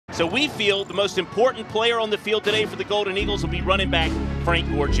So we feel the most important player on the field today for the Golden Eagles will be running back Frank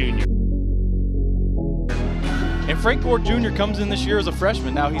Gore Jr. And Frank Gore Jr. comes in this year as a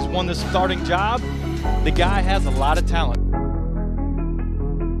freshman. Now he's won this starting job. The guy has a lot of talent.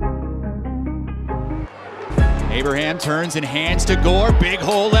 Abraham turns and hands to Gore. Big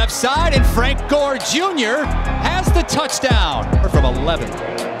hole left side, and Frank Gore Jr. has the touchdown from 11.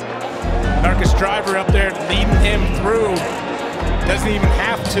 Marcus Driver up there leading him through. Doesn't even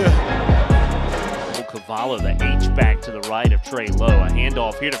have to. Cavallo, the H-back to the right of Trey Lowe. A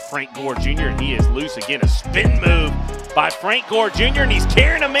handoff here to Frank Gore Jr. and he is loose again. A spin move by Frank Gore Jr. and he's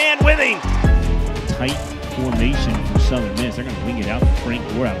carrying a man with him. Tight formation for Southern Miss. They're going to wing it out to Frank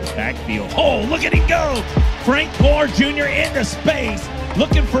Gore out of the backfield. Oh, look at him go! Frank Gore Jr. into space,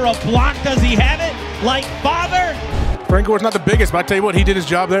 looking for a block. Does he have it? Like father? Frank Gore's not the biggest, but I tell you what, he did his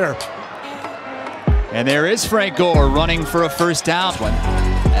job there. And there is Frank Gore running for a first down.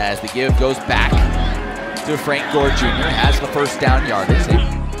 As the give goes back to Frank Gore Jr. has the first down yardage.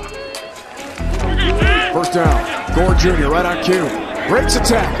 First down, Gore Jr. right on cue. Breaks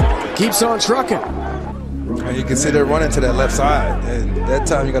attack, keeps on trucking. And you can see they're running to that left side. And that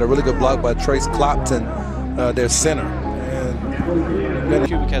time you got a really good block by Trace Clopton, their center. And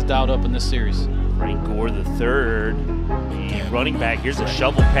Cubic has dialed up in this series. Frank Gore the third. The running back, here's a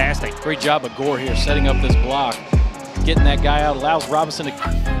shovel pass. Great job of Gore here setting up this block. Getting that guy out allows Robinson to...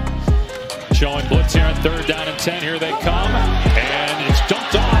 Showing blitz here on 3rd down and 10. Here they come. And it's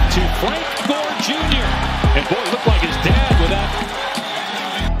dumped off to Frank Gore Jr. And boy, he looked like his dad with that.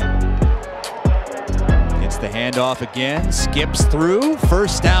 It's the handoff again. Skips through.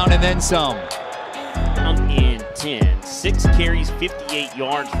 First down and then some. In 10. 6 carries, 58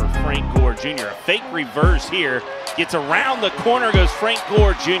 yards for Frank Gore Jr. A fake reverse here. Gets around the corner, goes Frank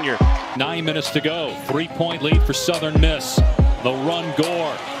Gore Jr. 9 minutes to go. 3-point lead for Southern Miss. The run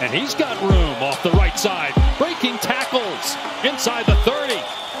Gore, and he's got room off the right side. Breaking tackles inside the 30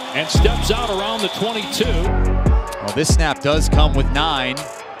 and steps out around the 22. Well, this snap does come with 9,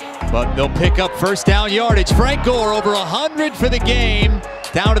 but they'll pick up first down yardage. Frank Gore over 100 for the game,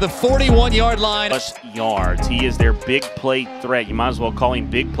 down to the 41-yard line. Plus yards. He is their big play threat. You might as well call him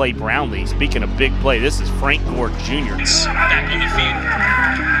Big Play Brownlee. Speaking of big play, this is Frank Gore Jr. Back on the field.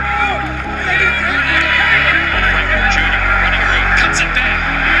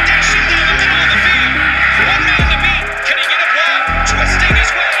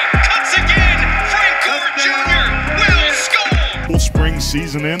 Spring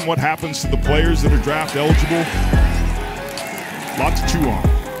season in, what happens to the players that are draft eligible? Lot to chew on.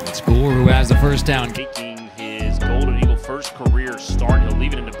 It's Gore who has the first down. Taking his Golden Eagle first career start. He'll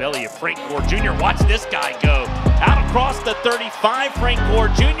leave it in the belly of Frank Gore Jr. Watch this guy go. Out across the 35, Frank Gore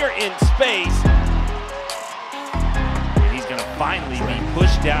Jr. in space. And he's going to finally be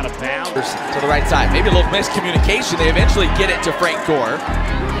pushed out of bounds. To the right side. Maybe a little miscommunication. They eventually get it to Frank Gore.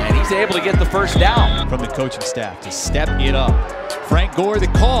 And he's able to get the first down. From the coaching staff to step it up. Frank Gore the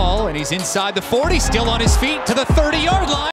call, and he's inside the 40, still on his feet to the 30-yard line.